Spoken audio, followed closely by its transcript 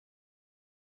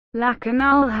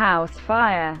Lakanal House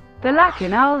fire. The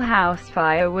Lakanal House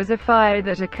fire was a fire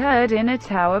that occurred in a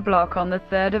tower block on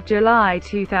 3 July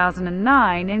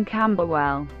 2009 in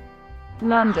Camberwell,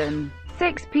 London.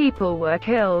 6 people were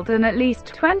killed and at least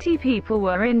 20 people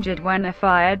were injured when a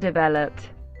fire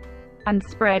developed and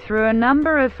spread through a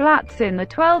number of flats in the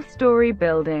 12-storey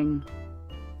building.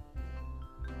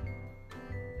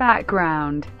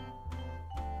 Background: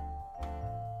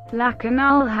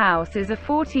 Lakanal House is a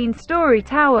 14-storey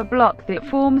tower block that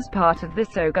forms part of the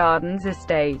Sow Gardens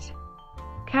estate,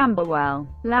 Camberwell.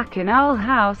 Lakanal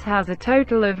House has a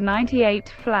total of 98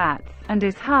 flats, and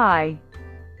is high.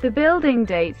 The building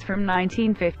dates from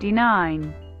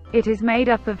 1959. It is made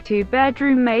up of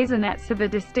 2-bedroom maisonettes of a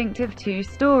distinctive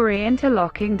 2-storey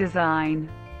interlocking design.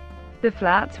 The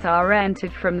flats are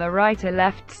entered from the right or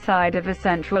left side of a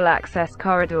central access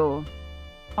corridor.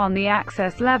 On the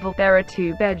access level, there are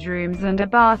 2 bedrooms and a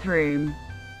bathroom.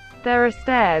 There are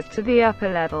stairs to the upper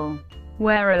level,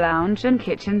 where a lounge and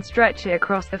kitchen stretch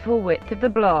across the full width of the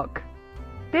block.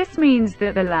 This means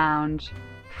that the lounge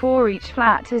for each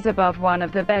flat is above one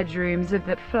of the bedrooms of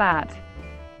that flat,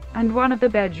 and one of the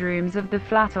bedrooms of the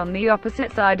flat on the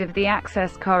opposite side of the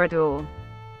access corridor.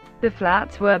 The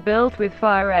flats were built with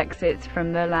fire exits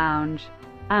from the lounge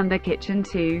and the kitchen,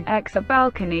 2 exit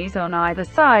balconies on either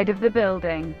side of the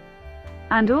building,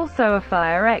 and also a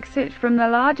fire exit from the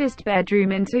largest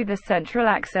bedroom into the central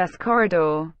access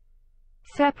corridor,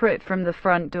 separate from the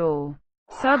front door.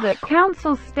 Southwark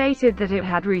Council stated that it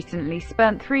had recently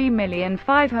spent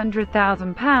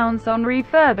 £3,500,000 on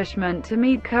refurbishment to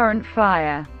meet current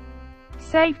fire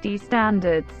safety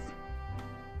standards.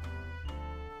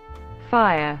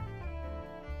 Fire.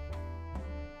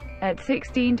 At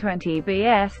 16:20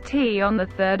 BST on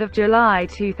 3 July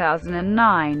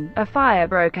 2009, a fire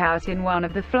broke out in one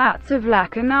of the flats of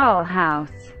Lakanal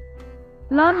House.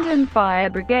 London Fire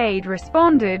Brigade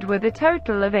responded with a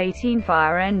total of 18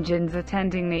 fire engines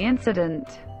attending the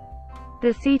incident.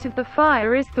 The seat of the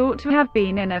fire is thought to have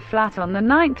been in a flat on the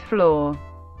 9th floor.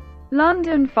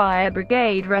 London Fire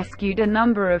Brigade rescued a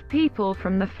number of people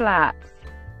from the flats.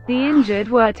 The injured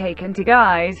were taken to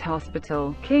Guy's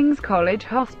Hospital, King's College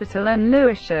Hospital and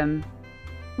Lewisham.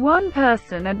 1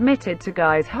 person admitted to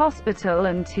Guy's Hospital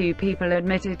and 2 people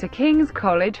admitted to King's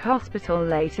College Hospital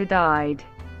later died,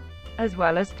 as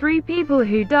well as 3 people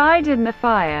who died in the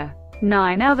fire.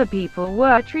 9 other people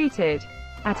were treated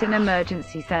at an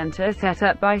emergency centre set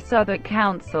up by Southwark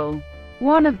Council.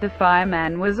 1 of the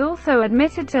firemen was also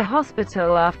admitted to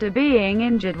hospital after being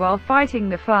injured while fighting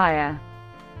the fire.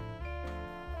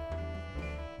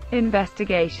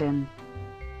 Investigation.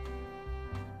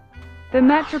 The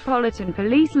Metropolitan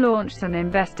Police launched an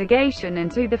investigation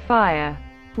into the fire,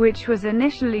 which was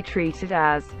initially treated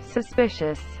as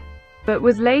suspicious, but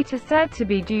was later said to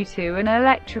be due to an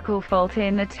electrical fault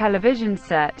in the television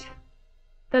set.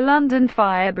 The London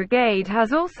Fire Brigade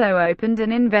has also opened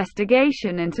an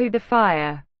investigation into the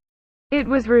fire. It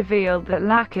was revealed that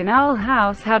Lakanal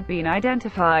House had been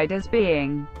identified as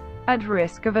being at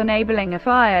risk of enabling a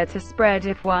fire to spread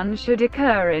if one should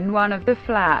occur in one of the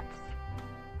flats.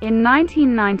 In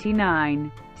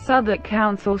 1999, Southwark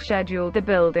Council scheduled the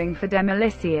building for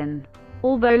demolition,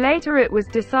 although later it was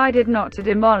decided not to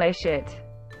demolish it.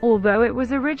 Although it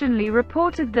was originally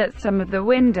reported that some of the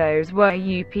windows were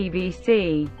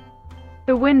UPVC,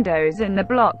 the windows in the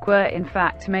block were in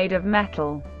fact made of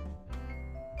metal.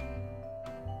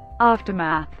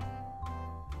 Aftermath.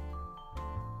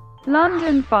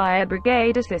 London Fire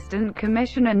Brigade Assistant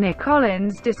Commissioner Nick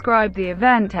Collins described the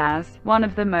event as one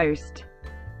of the most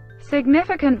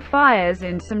significant fires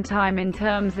in some time in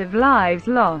terms of lives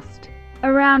lost.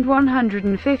 Around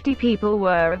 150 people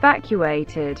were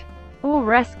evacuated or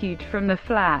rescued from the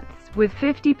flats, with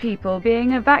 50 people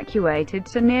being evacuated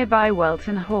to nearby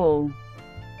Welton Hall.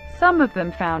 Some of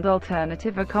them found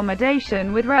alternative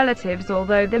accommodation with relatives,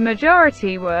 although the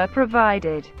majority were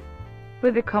provided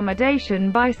with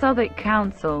accommodation by Southwark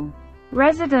Council.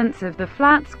 Residents of the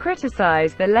flats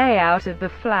criticised the layout of the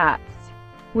flats,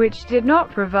 which did not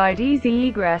provide easy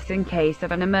egress in case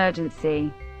of an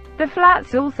emergency. The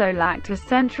flats also lacked a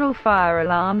central fire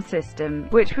alarm system,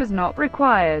 which was not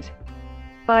required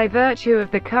by virtue of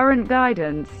the current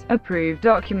guidance, approved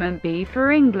Document B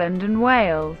for England and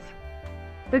Wales.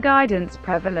 The guidance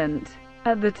prevalent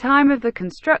at the time of the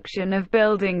construction of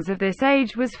buildings of this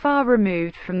age was far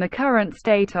removed from the current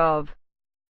state of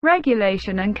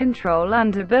regulation and control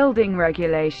under building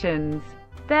regulations.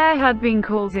 There had been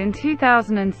calls in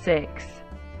 2006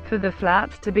 for the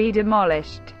flats to be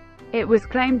demolished. It was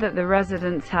claimed that the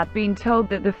residents had been told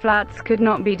that the flats could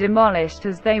not be demolished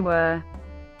as they were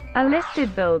a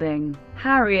listed building.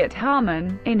 Harriet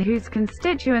Harman, in whose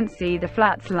constituency the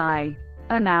flats lie,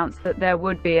 announced that there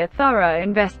would be a thorough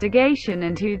investigation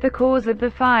into the cause of the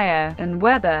fire, and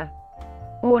whether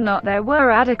or not there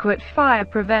were adequate fire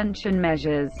prevention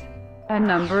measures. A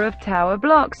number of tower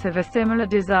blocks of a similar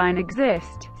design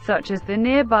exist, such as the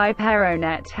nearby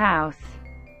Perronet House.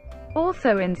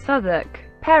 Also in Southwark,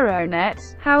 Perronet,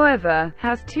 however,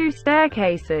 has 2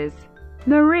 staircases.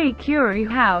 Marie Curie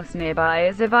House nearby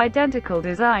is of identical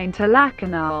design to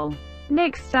Lakanal.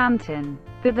 Nick Stanton,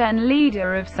 the then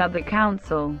leader of Southwark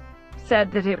Council,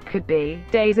 said that it could be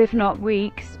days if not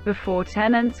weeks before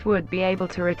tenants would be able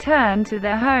to return to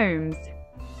their homes.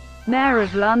 Mayor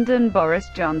of London Boris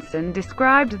Johnson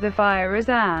described the fire as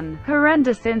an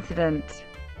horrendous incident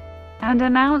and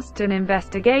announced an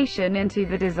investigation into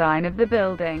the design of the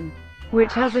building,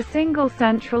 which has a single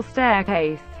central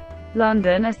staircase.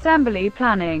 London Assembly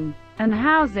Planning and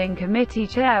Housing Committee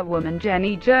Chairwoman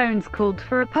Jenny Jones called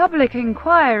for a public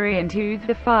inquiry into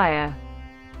the fire.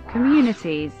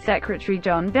 Communities Secretary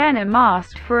John Denham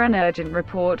asked for an urgent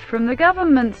report from the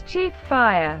government's chief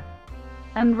fire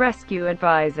and rescue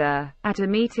advisor. At a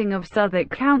meeting of Southwark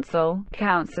Council,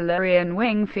 Councillor Ian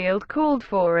Wingfield called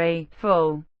for a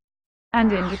full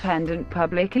and independent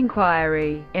public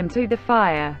inquiry into the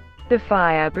fire. The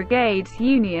Fire Brigades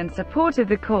Union supported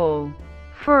the call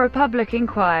for a public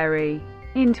inquiry.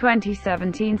 In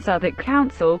 2017, Southwark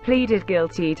Council pleaded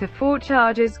guilty to 4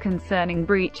 charges concerning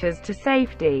breaches to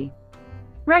safety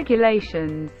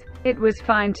regulations. It was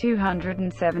fined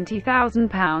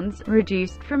 £270,000,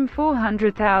 reduced from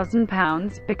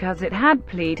 £400,000, because it had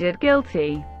pleaded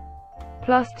guilty,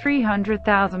 plus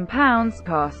 £300,000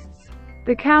 costs.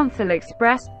 The council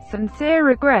expressed sincere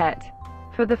regret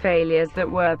for the failures that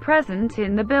were present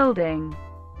in the building.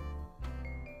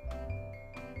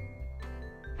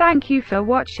 Thank you for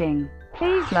watching.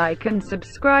 Please like and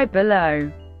subscribe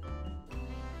below.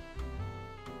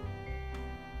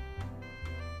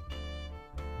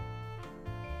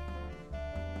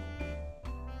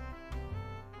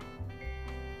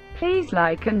 Please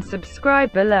like and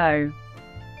subscribe below.